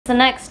The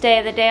next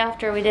day, the day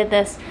after we did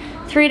this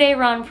 3-day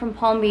run from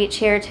Palm Beach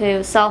here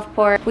to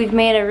Southport, we've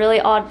made a really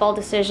oddball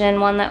decision,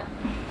 one that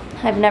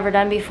I've never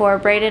done before.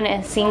 Braden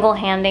is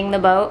single-handing the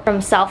boat from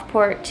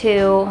Southport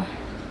to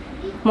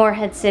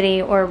Morehead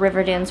City or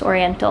River Dunes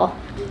Oriental.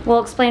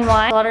 We'll explain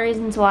why, a lot of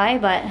reasons why,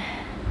 but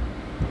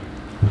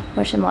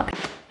wish him luck.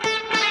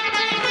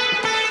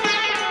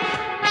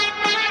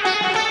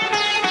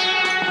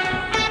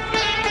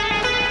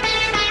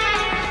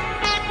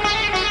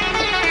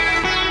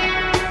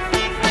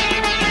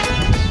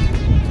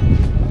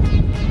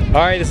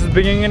 Alright, this is the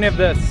beginning of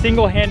the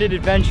single-handed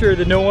adventure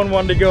that no one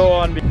wanted to go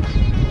on.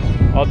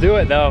 I'll do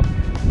it though,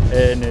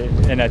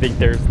 and I think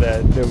there's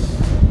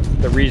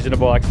the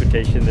reasonable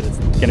expectation that it's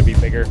gonna be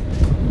bigger,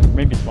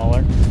 maybe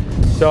smaller.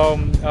 So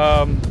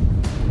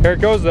here it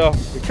goes though.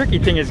 The tricky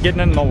thing is getting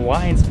in the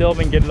lines,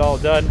 filming, getting it all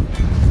done,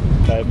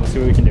 but we'll see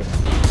what we can do.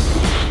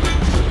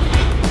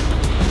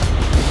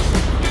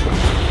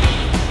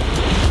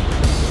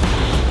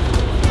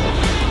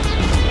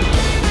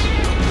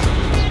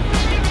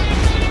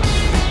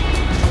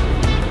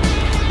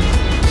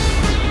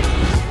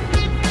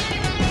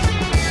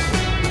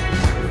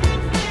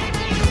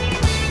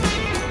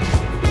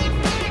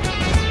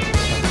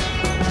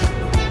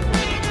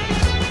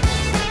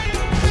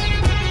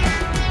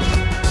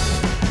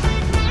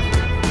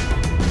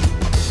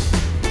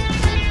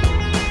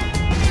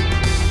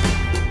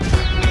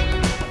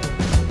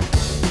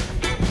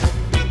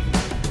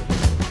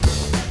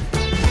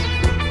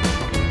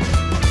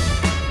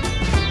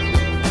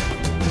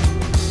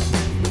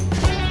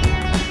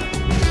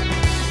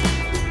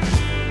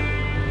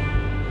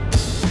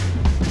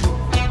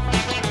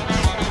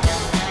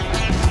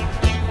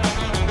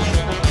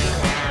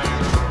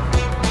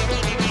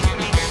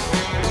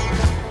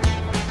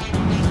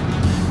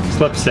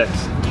 Slip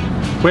 6.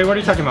 Wait, what are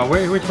you talking about?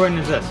 Which one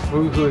is this?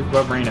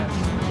 What marina?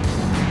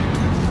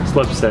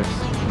 Slip 6.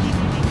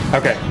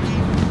 Okay.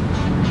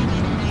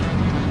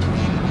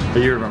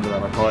 But you remember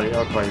that. I'll call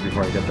you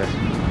before I get there.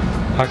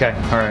 Okay.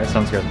 Alright,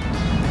 sounds good.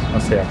 I'll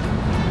see ya.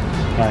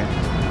 Alright.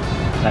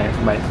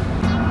 Alright, bye.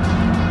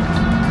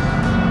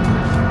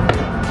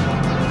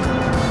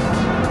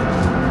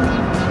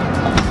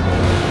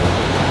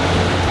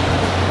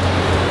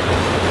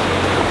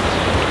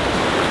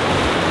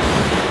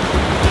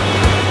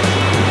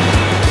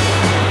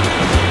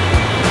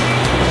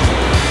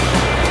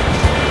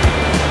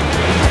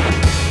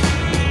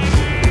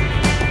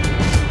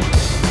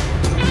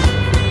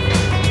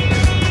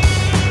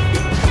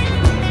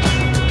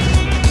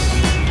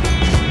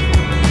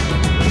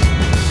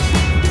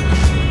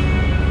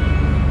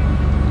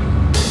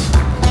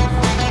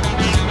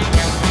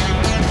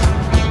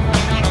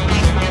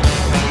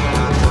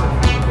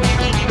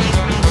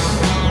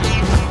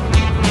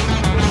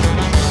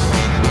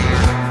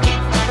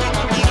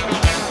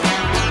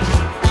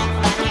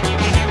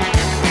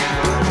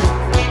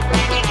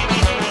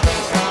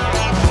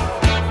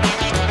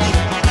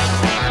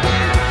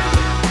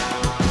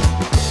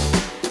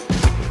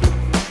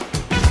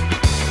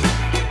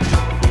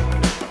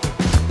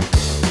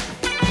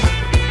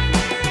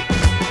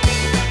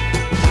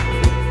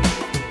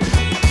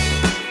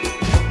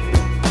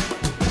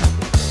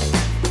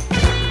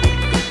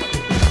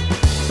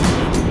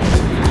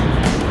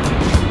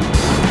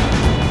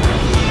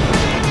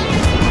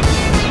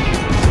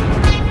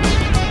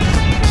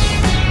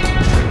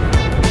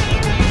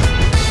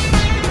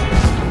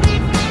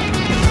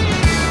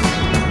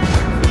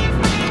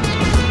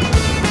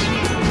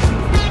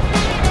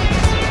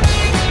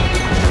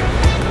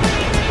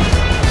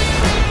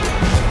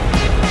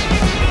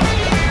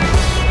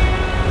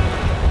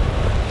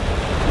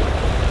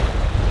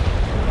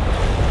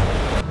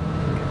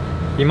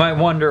 You might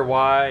wonder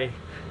why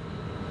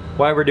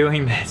we're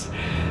doing this.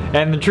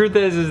 And the truth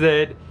is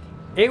that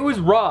it was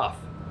rough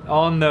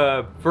on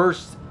the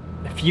first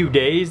few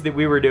days that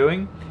we were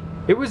doing.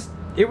 It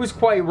was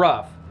quite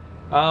rough.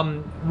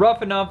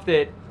 Rough enough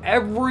that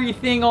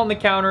everything on the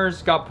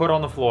counters got put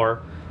on the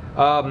floor.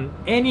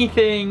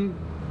 Anything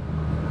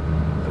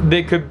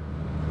that could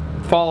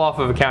fall off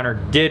of a counter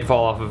did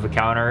fall off of a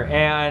counter,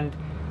 and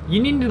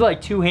you needed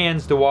like 2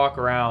 hands to walk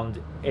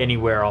around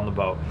anywhere on the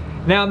boat.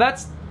 Now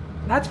that's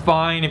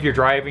fine if you're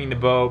driving the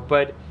boat,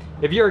 but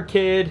if you're a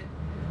kid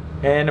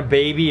and a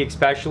baby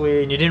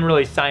especially, and you didn't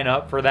really sign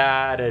up for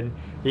that, and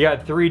you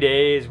got 3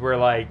 days where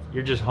like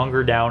you're just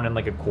hunkered down in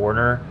like a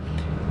corner,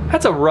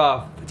 it's a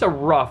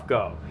rough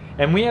go.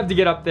 And we have to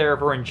get up there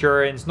for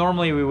insurance.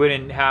 Normally we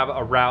wouldn't have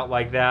a route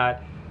like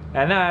that,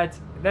 and that's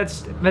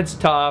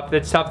tough.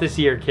 That's tough to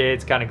see your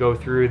kids kind of go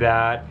through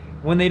that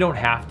when they don't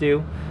have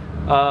to.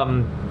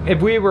 If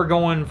we were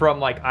going from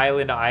like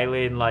island to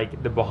island,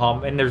 like the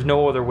Bahamas, and there's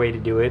no other way to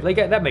do it, like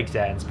that makes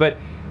sense. But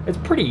it's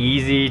pretty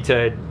easy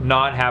to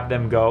not have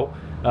them go.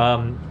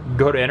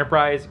 Go to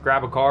Enterprise,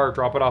 grab a car,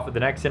 drop it off at the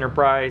next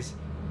Enterprise.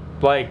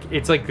 Like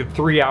it's like a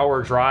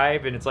 3-hour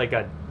drive, and it's like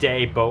a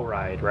day boat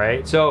ride,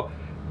 right? So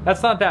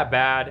that's not that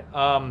bad.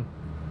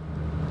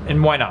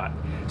 And why not?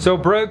 So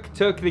Brooke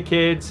took the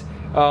kids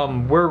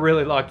we're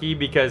really lucky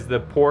because the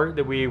port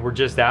that we were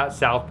just at,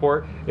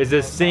 Southport, is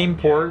the same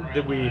port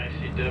that we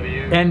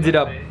ended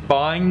up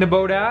buying the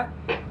boat at.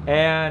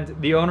 And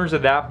the owners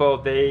of that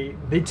boat, they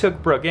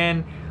took Brooke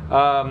in,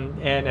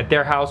 and at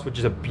their house, which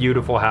is a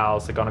beautiful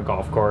house, like on a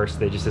golf course,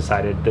 they just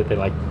decided that they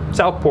liked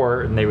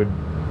Southport and they would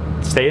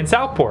stay in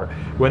Southport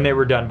when they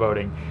were done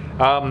boating.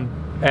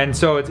 And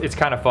so it's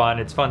kind of fun.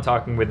 It's fun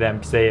talking with them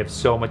because they have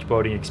so much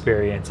boating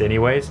experience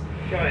anyways.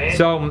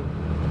 So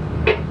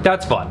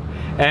that's fun.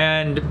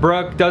 And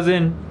Brooke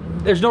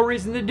there's no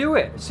reason to do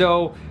it.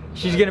 So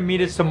she's gonna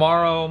meet us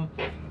tomorrow.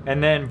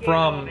 And then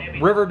from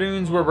River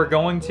Dunes, where we're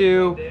going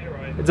to,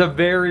 it's a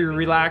very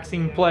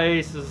relaxing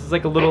place. This is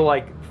like a little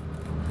like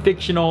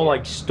fictional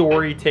like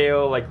story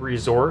tale like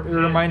resort, it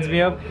reminds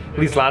me of. At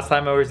least last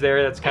time I was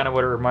there, that's kind of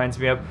what it reminds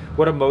me of.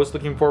 What I'm most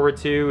looking forward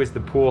to is the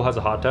pool has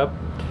a hot tub.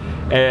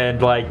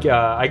 And like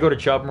I go to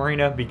Chubb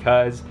Marina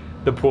because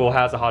the pool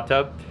has a hot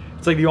tub.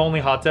 It's like the only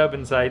hot tub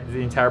inside the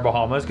entire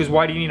Bahamas, because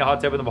why do you need a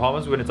hot tub in the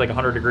Bahamas when it's like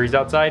 100 degrees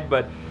outside?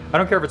 But I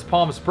don't care if it's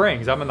Palm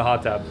Springs, I'm in the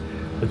hot tub.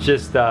 It's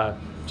just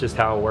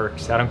how it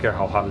works. I don't care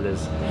how hot it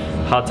is.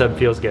 Hot tub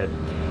feels good.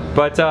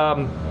 But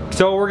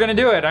so we're gonna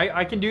do it.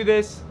 I can do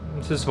this.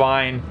 This is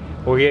fine.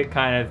 We'll get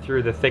kind of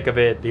through the thick of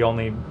it, the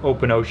only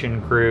open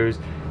ocean cruise.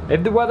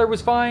 If the weather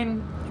was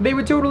fine, they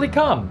would totally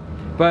come.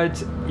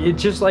 But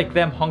it's just like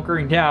them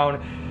hunkering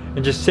down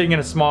and just sitting in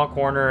a small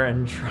corner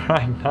and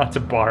trying not to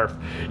barf.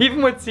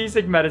 Even with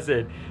seasick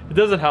medicine, it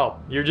doesn't help.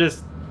 You're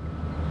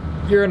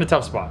in a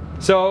tough spot.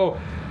 So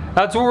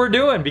that's what we're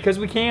doing because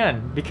we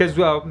can. Because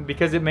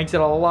it makes it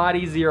a lot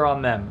easier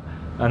on them.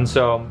 And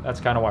so that's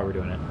kind of why we're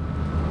doing it.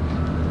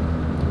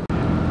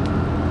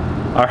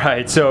 All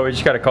right, so we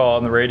just got a call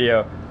on the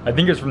radio. I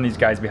think it's from these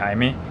guys behind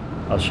me.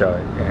 I'll show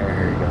it.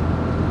 Here you go.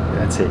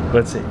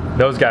 Let's see.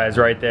 Those guys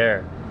right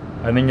there.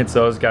 I think it's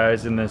those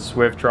guys in the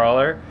Swift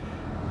trawler.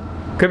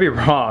 Could be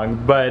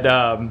wrong, but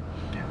I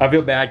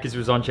feel bad because it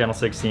was on channel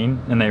 16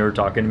 and they were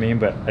talking to me,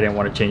 but I didn't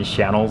want to change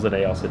channels, and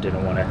I also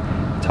didn't want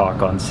to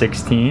talk on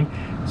 16.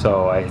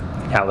 So I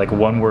had like a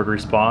one-word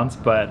response,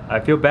 but I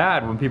feel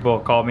bad when people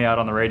call me out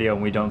on the radio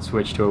and we don't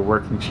switch to a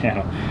working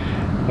channel.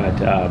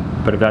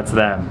 But if that's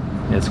them,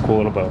 it's a cool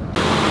little boat.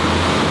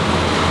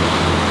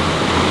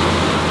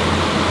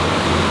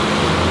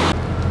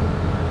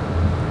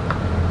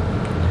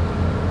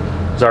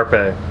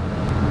 Zarpe.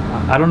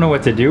 I don't know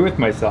what to do with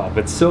myself.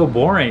 It's so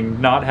boring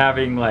not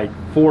having like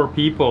 4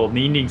 people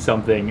needing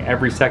something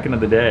every second of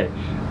the day.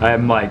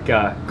 I'm like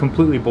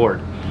completely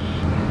bored.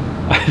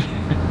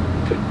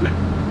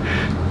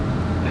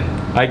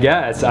 I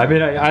guess. I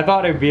mean, I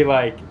thought it'd be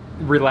like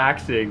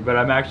relaxing, but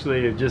I'm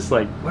actually just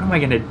like, what am I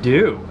gonna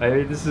do? I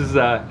mean, this is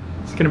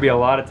it's gonna be a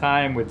lot of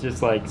time with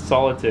just like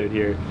solitude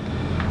here.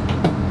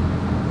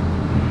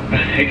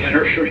 Are they gonna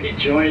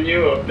rejoin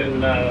you up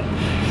in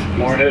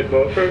Moorhead,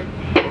 Beaufort?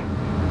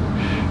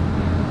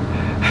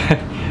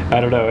 I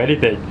don't know,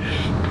 anything.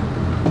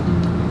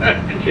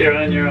 You're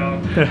on your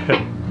own.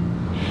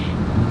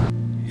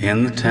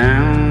 In the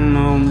town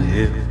on the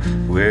hill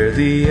where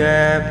the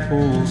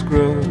apples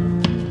grow,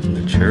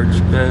 the church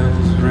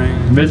bells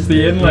ring. Missed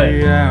the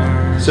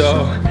inlet.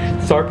 So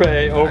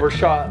Zarpe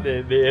overshot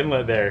the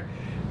inlet there.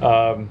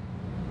 Now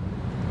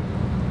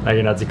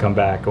you're not to come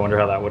back. I wonder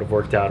how that would have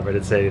worked out if I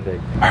didn't say anything.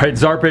 All right,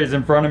 Zarpe's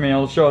in front of me.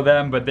 I'll show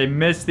them, but they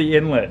missed the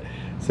inlet,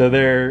 so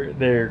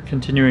they're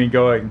continuing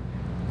going.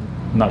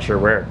 I'm not sure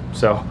where,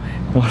 so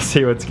we'll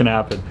see what's gonna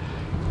happen.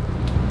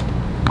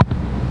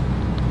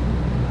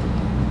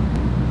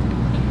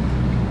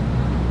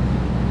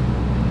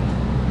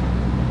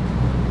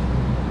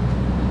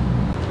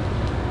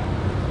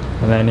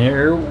 And then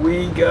here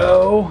we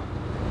go,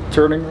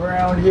 turning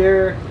around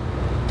here.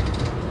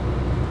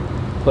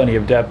 Plenty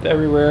of depth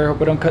everywhere.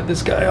 Hope I don't cut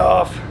this guy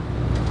off.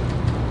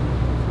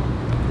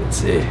 Let's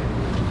see.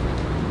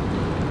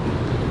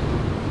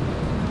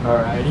 All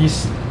right,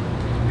 he's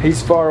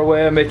far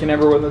away. I'm making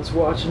everyone that's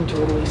watching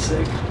totally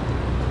sick.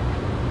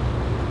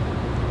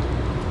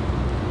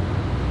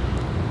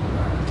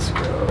 Let's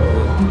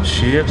go.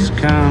 Ships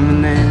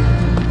coming in.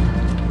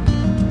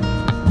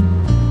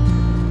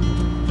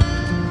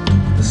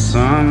 The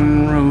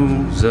sun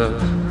rose up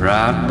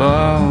right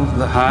above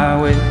the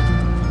highway.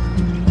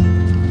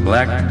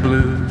 Black,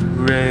 blue,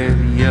 red,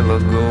 yellow,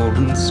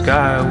 golden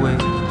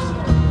skyways.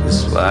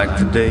 It's like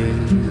the day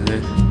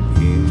that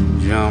you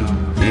jump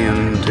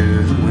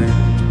into the wind.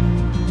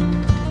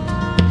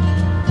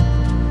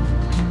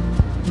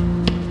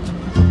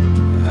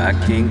 I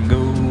can't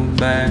go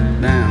back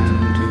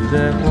down to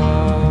that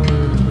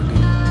water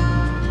again.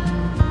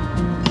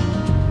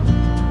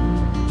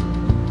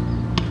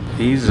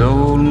 These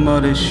old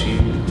muddy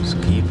shoes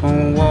keep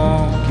on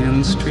walking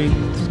the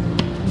streets.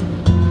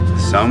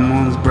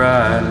 Someone's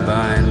bride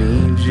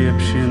buying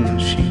Egyptian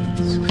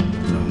sheets.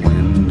 The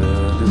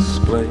window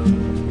display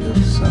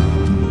of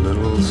some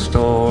little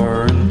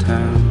store in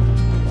town.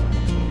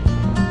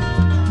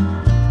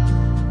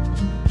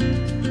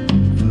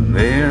 And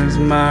there's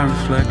my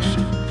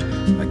reflection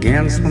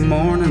against the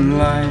morning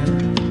light.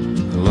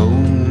 Hello,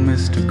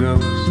 Mr.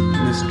 Ghost,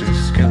 Mr.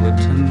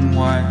 Skeleton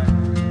White.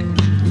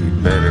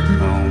 better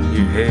comb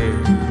your hair,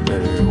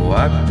 better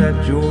wipe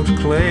that George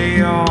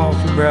clay off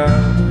your brow.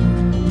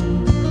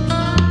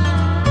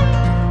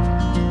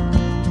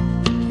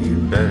 You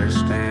better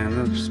stand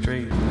up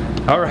straight.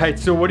 All right,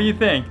 so what do you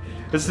think?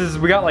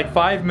 We got like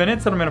 5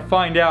 minutes and I'm gonna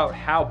find out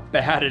how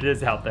bad it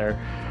is out there.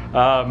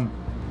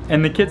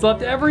 And the kids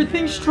left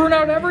everything strewn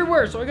out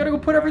everywhere, so I gotta go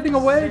put everything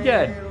away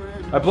again.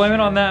 I blame it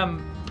on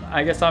them.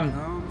 I guess I'm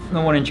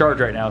the one in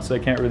charge right now, so I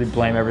can't really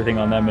blame everything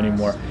on them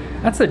anymore.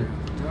 That's a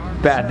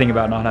bad thing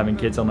about not having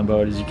kids on the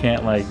boat, is you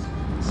can't like,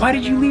 why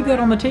did you leave that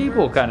on the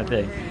table kind of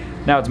thing.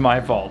 Now it's my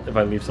fault if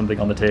I leave something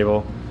on the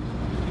table.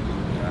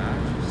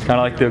 It's kind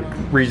of like the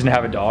reason to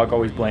have a dog,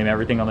 always blame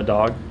everything on the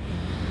dog.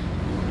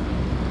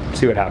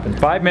 See what happens.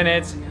 5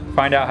 minutes,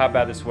 find out how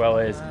bad the swell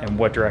is and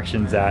what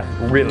direction's at,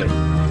 really.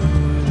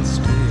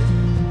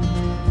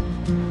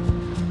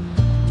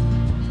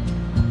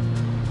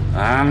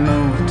 I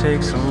know it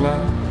takes a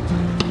lot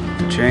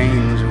to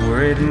change a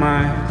worried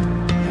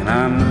mind, and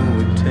I know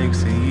it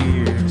takes a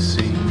year to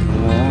see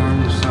the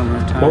warm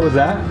summertime. What was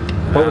that?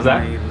 What was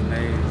that?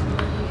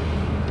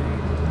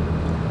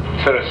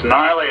 So it's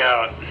gnarly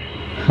out.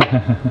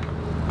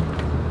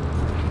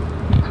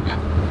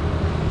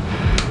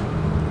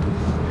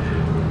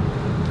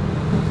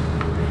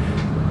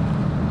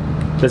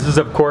 This is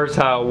of course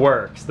how it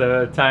works.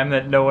 The time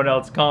that no one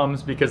else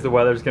comes because the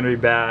weather's gonna be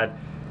bad,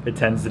 it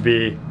tends to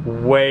be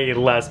way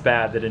less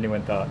bad than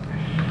anyone thought.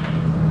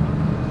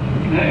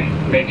 Hey,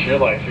 makes your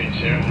life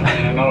easier.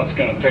 I know it's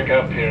going to pick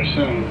up here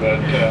soon, but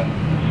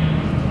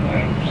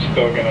I'm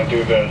still going to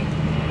do the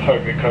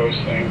hug the coast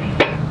thing.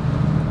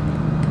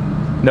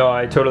 No,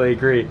 I totally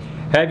agree.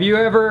 Have you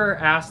ever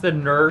asked a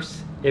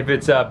nurse if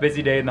it's a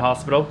busy day in the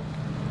hospital?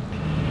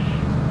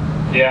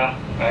 Yeah,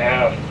 I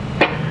have.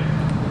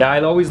 Yeah,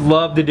 I always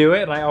love to do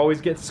it, and I always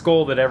get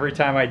scolded every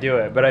time I do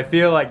it. But I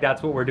feel like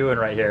that's what we're doing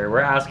right here. We're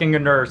asking a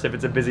nurse if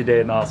it's a busy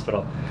day in the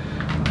hospital.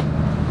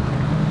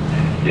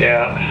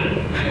 Yeah.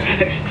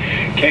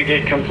 Can't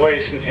get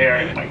complacent here.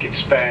 I might get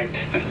spanked.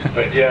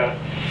 But yeah,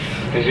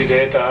 busy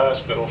day at the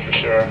hospital for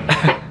sure.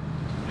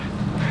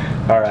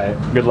 All right,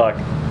 good luck.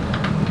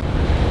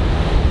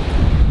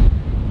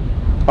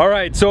 All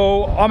right,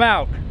 so I'm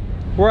out.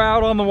 We're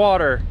out on the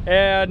water,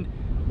 and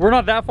we're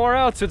not that far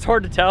out, so it's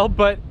hard to tell,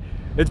 but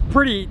it's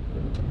pretty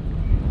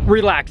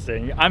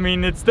relaxing. I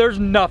mean, there's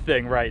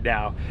nothing right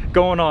now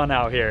going on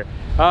out here.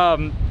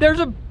 There's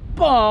a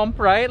bump,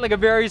 right? Like a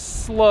very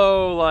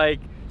slow, like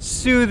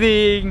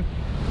soothing,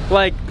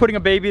 like putting a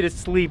baby to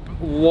sleep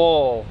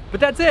lull. But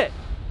that's it.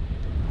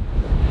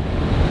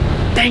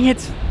 Dang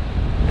it.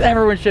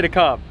 Everyone should have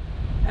come.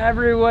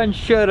 Everyone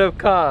should have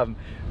come.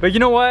 But you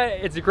know what?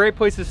 It's a great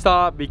place to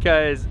stop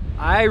because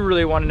I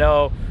really want to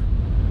know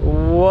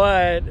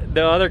what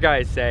the other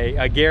guys say.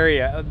 Gary,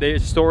 the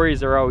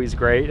stories are always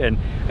great, and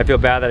I feel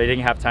bad that I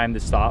didn't have time to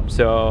stop.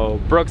 So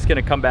Brooke's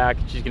gonna come back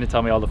and she's gonna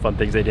tell me all the fun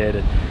things they did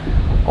and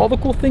all the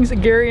cool things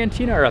that Gary and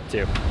Tina are up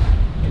to.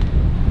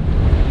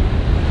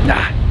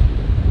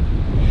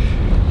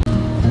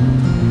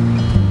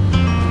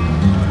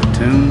 The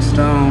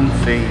tombstone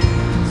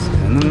fades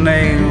and the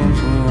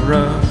nails will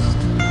rust.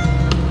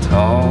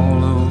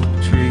 Tall oak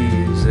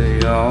trees,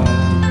 they all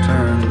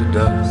turn to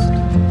dust. A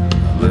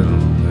little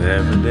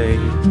every day,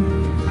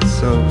 it's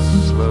so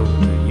slow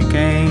that you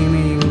can't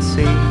even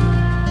see.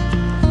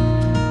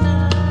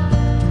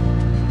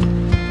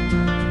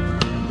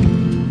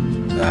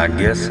 I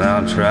guess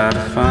I'll try to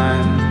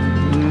find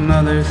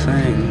another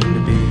thing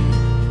to be.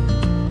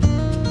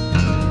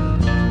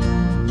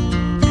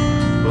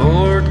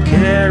 Lord,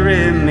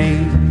 carry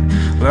me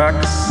like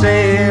a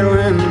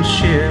sailing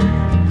ship.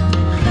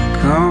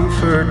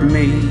 Comfort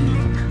me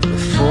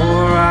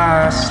before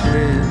I slip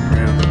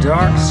around the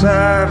dark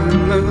side of the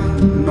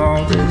moon.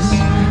 All this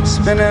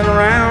spinning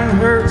around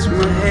hurts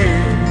my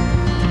head.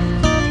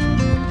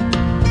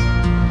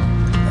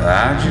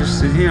 I just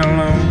sit here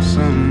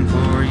lonesome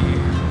for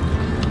you.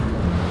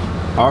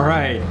 All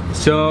right,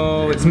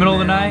 so it's middle of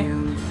the night.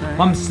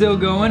 I'm still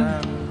going.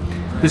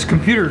 This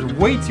computer's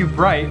way too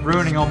bright,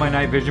 ruining all my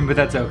night vision, but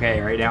that's okay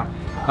right now.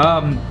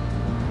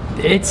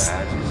 It's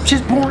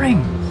just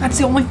boring. That's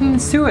the only thing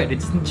that's to it.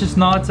 It's just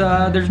not.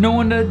 There's no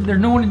one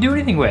to do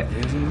anything with.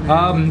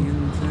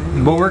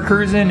 But we're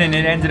cruising, and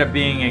it ended up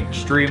being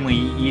extremely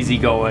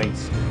easygoing.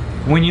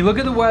 When you look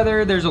at the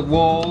weather, there's a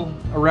lull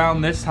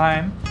around this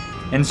time,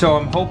 and so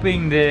I'm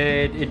hoping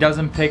that it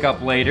doesn't pick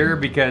up later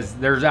because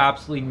there's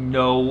absolutely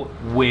no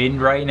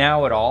wind right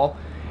now at all.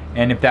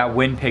 And if that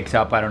wind picks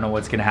up, I don't know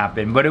what's gonna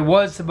happen. But it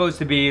was supposed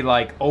to be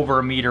like over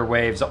a meter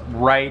waves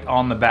right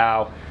on the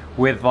bow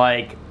with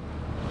like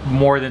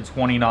more than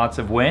 20 knots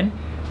of wind,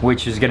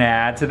 which is gonna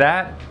add to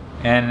that.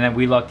 And then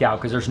we lucked out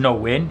because there's no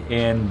wind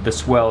and the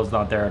swell is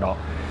not there at all.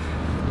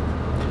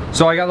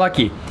 So I got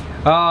lucky.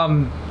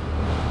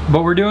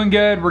 But we're doing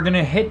good. We're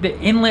gonna hit the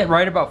inlet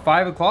right about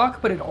 5 o'clock,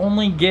 but it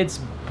only gets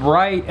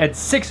bright at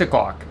 6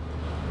 o'clock.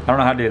 I don't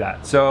know how to do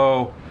that.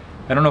 So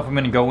I don't know if I'm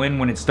gonna go in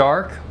when it's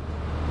dark.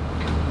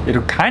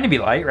 It'll kind of be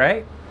light,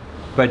 right?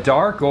 But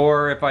dark,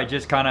 or if I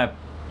just kind of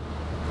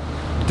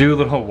do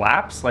little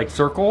laps, like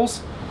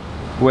circles.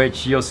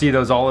 which you'll see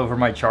those all over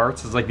my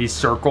charts. It's like these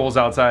circles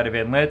outside of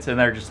inlets, and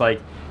they're just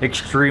like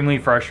extremely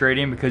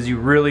frustrating because you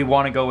really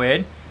want to go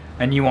in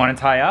and you want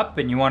to tie up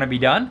and you want to be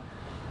done.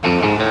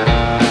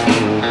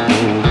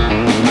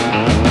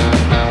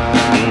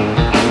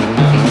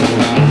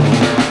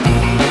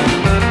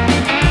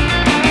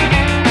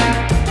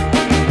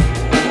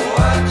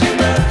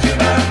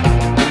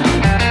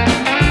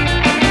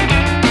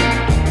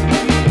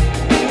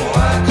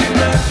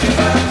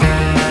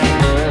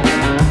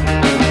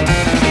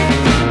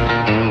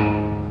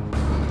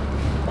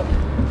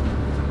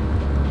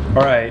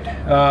 All right,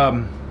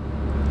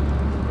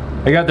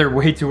 I got there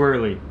way too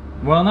early.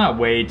 Well, not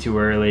way too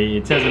early.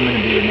 It says I'm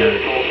gonna be in there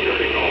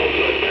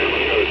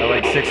at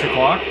like 6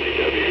 o'clock.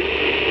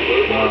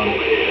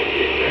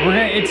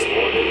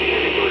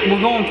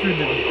 We're going through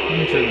the, let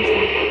me turn this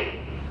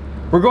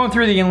on. We're going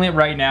through the inlet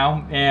right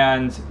now,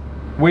 and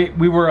we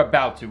were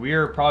about to. We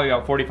were probably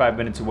about 45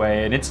 minutes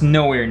away, and it's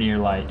nowhere near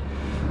light.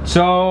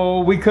 So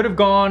we could have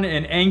gone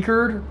and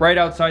anchored right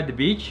outside the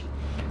beach.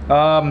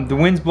 The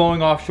wind's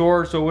blowing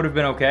offshore, so it would have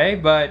been okay,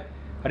 but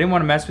I didn't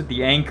want to mess with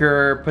the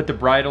anchor, put the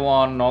bridle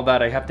on and all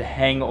that. I have to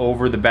hang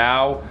over the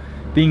bow.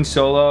 Being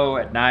solo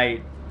at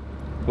night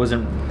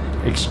wasn't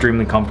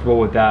extremely comfortable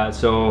with that,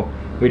 so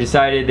we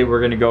decided that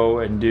we're gonna go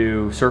and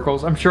do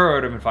circles. I'm sure I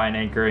would have been fine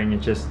anchoring,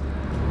 it just,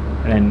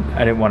 and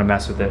I didn't want to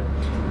mess with it.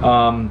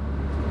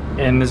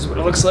 And this is what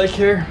it looks like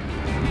here.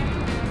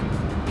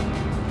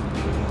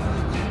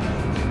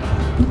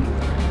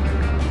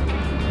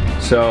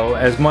 So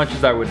as much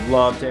as I would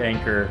love to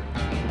anchor,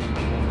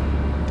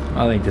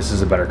 I think this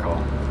is a better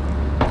call.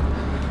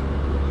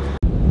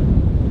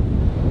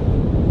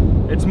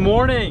 It's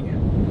morning.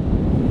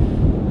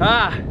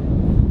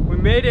 We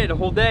made it a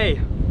whole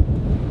day.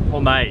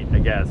 Whole night, I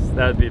guess.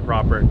 That'd be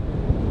proper.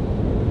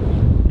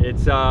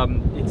 It's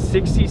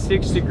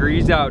 66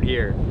 degrees out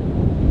here.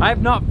 I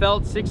have not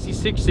felt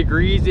 66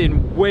 degrees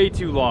in way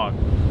too long.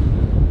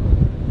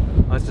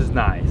 This is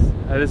nice.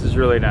 This is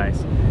really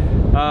nice.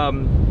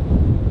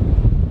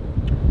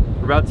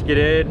 We're about to get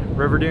in,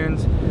 river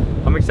dunes.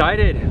 I'm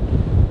excited.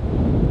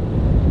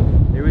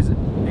 It was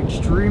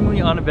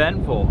extremely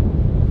uneventful,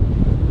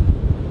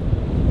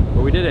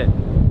 but we did it.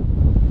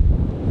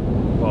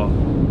 Well,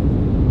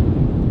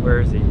 where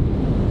is he?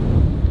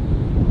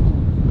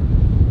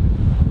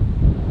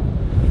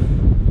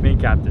 Main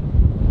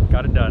captain,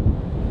 got it done.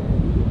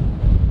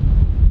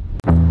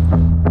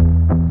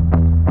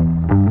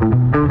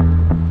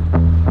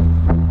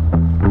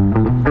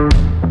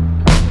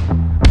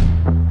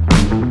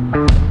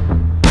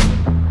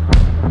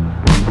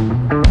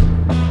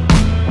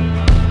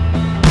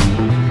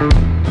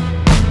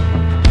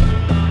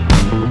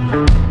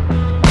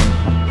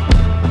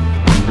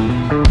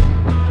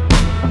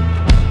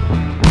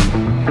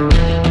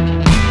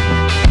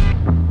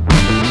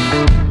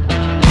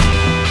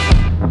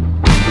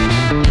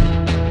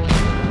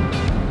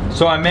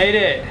 So I made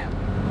it.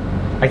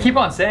 I keep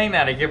on saying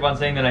that. I keep on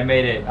saying that I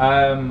made it.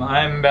 I'm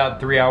about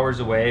 3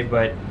 hours away,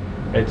 but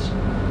it's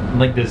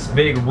like this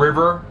big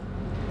river,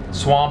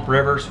 swamp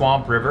river,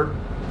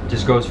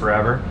 just goes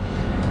forever.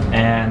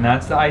 And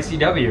that's the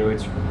ICW.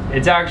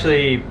 It's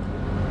actually,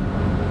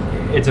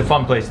 it's a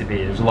fun place to be.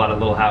 There's a lot of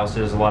little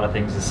houses, a lot of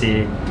things to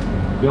see.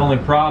 The only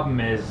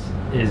problem is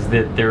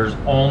that there's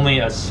only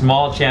a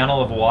small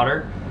channel of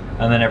water,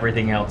 and then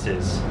everything else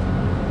is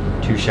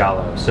too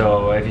shallow.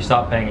 So if you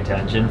stop paying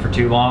attention for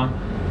too long,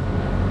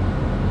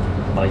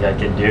 like I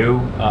can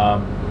do,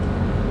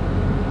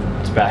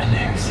 it's bad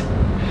news.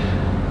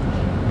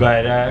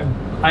 But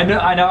I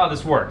know how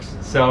this works.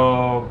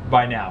 So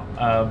by now,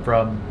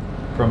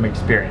 from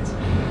experience,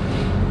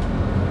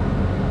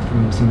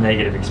 from some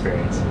negative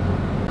experience.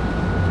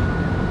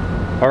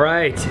 All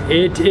right,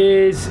 it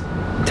is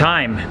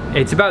time.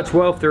 It's about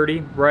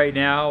 12:30 right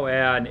now,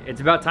 and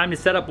it's about time to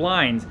set up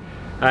lines.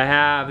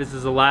 This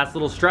is the last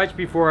little stretch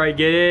before I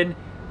get in,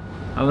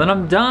 and then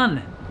I'm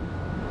done.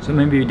 So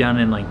maybe be done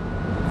in like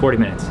 40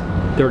 minutes,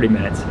 30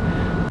 minutes.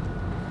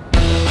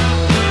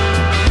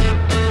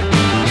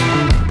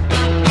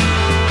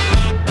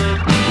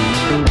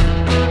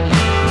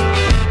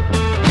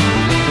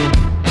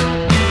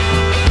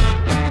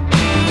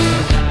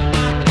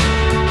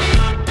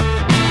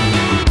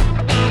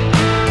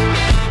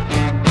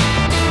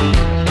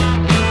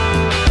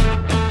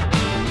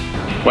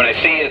 When I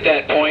see you at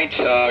that point,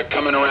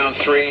 coming around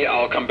 3,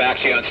 I'll come back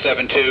to you on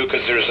 7-2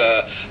 because there's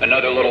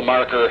another little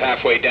marker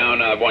halfway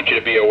down I want you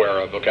to be aware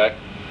of, okay?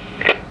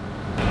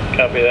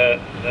 Copy that.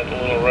 Is that the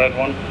little red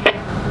one?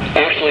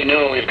 Actually,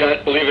 no. We've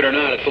got, believe it or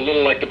not, it's a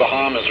little like the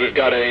Bahamas. We've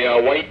got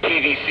a white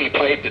PVC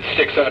pipe that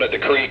sticks out at the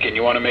creek, and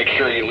you want to make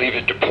sure you leave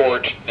it to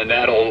port, and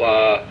that'll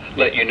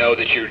let you know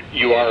that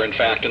you are, in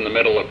fact, in the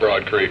middle of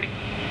Broad Creek.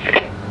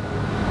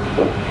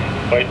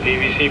 White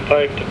PVC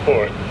pipe to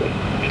port.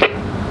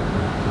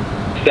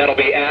 That'll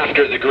be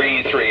after the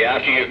green 3,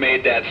 after you've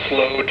made that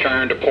slow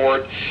turn to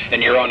port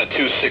and you're on a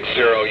 260.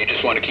 You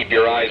just want to keep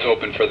your eyes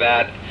open for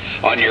that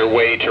on your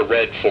way to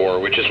red 4,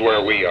 which is where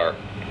we are.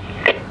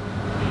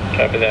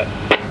 Copy that.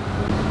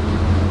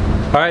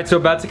 All right, so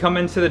about to come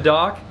into the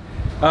dock.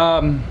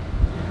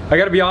 I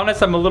gotta be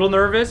honest, I'm a little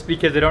nervous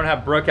because I don't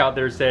have Brooke out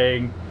there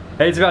saying,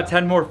 hey, it's about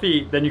 10 more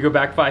feet, then you go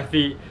back 5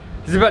 feet.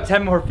 It's about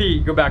 10 more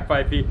feet, go back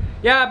 5 feet.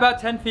 Yeah, about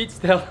 10 feet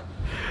still.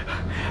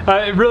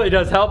 It really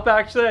does help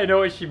actually. I know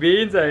what she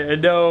means. I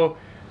know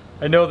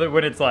that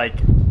when it's like,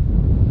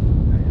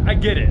 I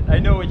get it. I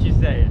know what she's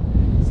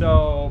saying.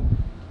 So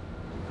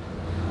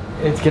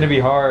it's gonna be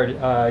hard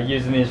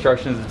using the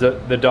instructions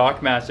of the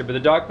dock master, but the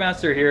dock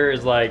master here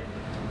is like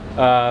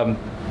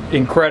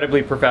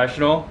incredibly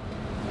professional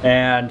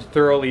and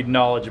thoroughly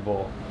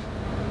knowledgeable.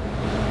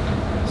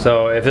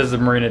 So if this is a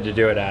marina to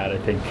do it at, I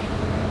think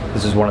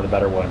this is one of the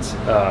better ones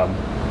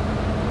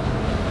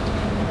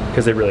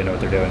because they really know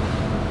what they're doing.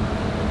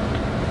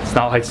 It's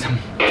not like some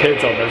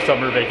kids on their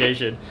summer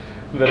vacation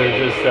that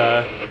are just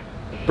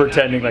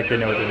pretending like they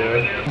know what they're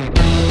doing.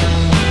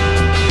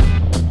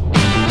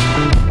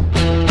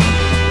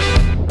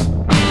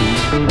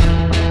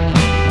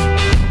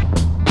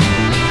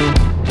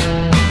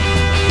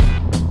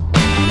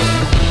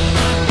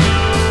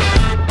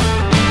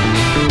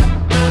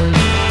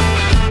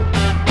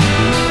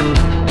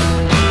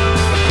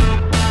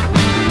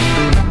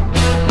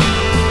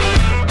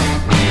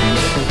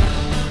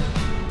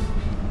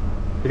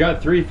 We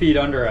got 3 feet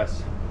under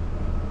us.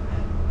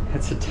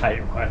 That's a tight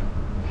one.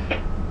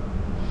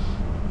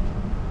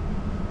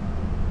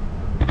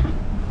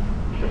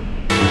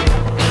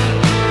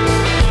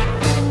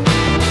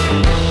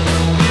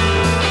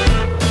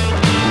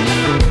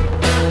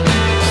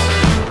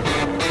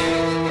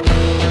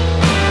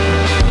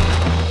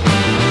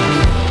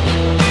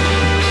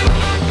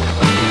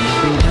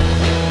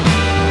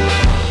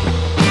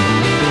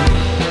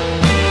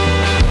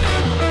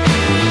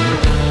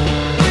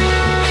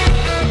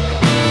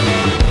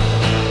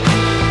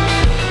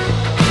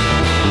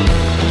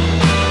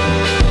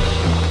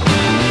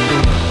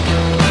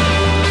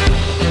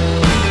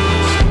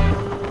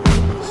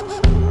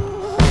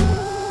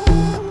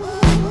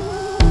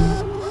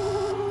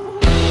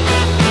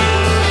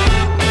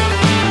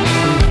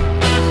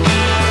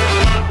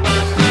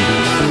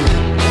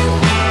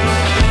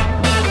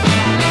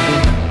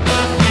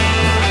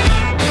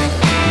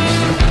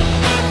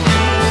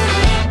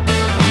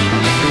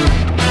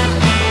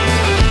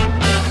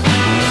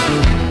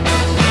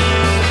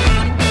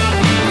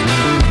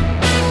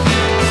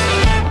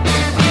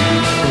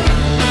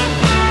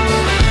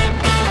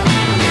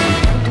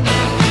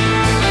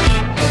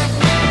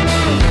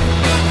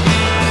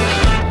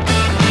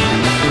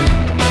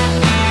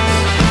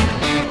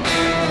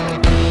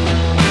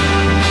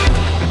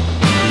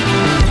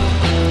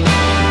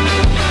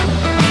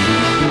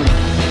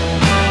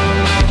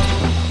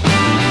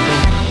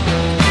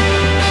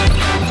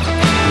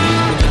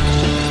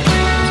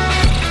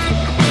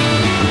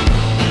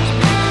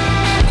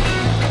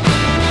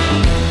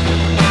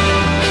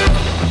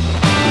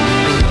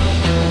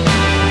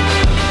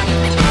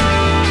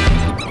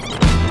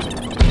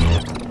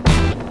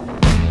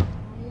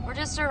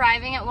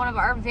 Arriving at one of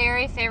our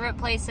very favorite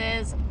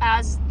places.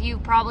 As you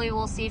probably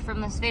will see from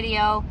this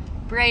video,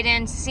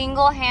 Braden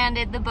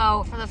single-handed the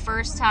boat for the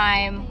first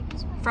time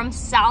from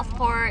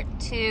Southport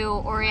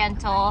to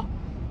Oriental.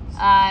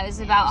 It was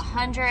about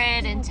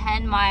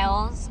 110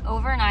 miles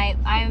overnight.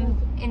 I'm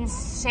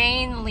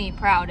insanely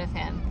proud of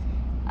him.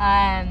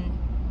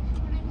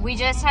 We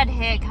just had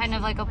hit kind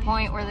of like a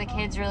point where the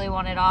kids really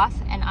wanted off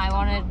and I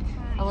wanted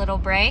a little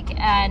break,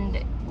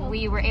 and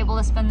we were able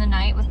to spend the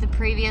night with the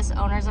previous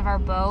owners of our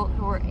boat,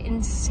 who were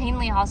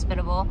insanely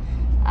hospitable.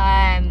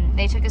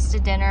 They took us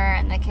to dinner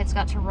and the kids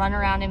got to run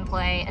around and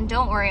play. And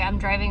don't worry, I'm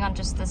driving on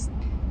just this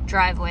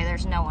driveway.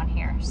 There's no one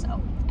here,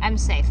 so I'm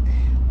safe.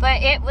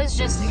 But it was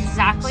just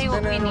exactly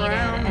what we needed,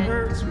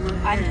 and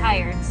I'm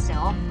tired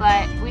still,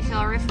 but we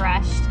feel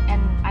refreshed, and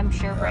I'm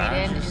sure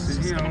Braden is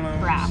just gonna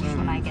crash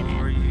when I get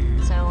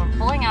in. So we're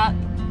pulling up.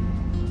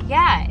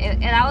 Yeah,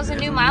 that was a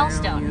new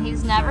milestone.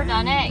 He's never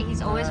done it.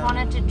 He's always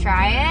wanted to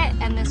try it,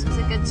 and this was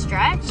a good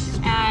stretch,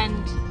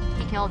 and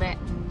he killed it.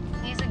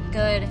 He's a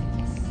good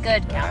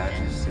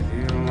captain.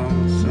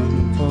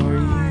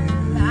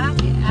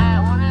 Back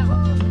at one of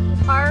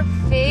our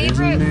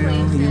favorite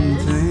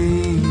places,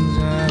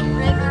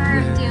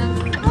 River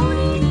Dunes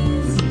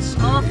Ponies.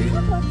 Oh,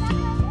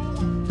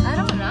 I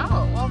don't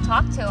know. We'll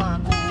talk to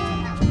him.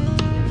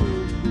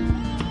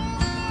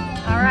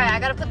 All right, I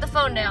gotta put the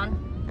phone down.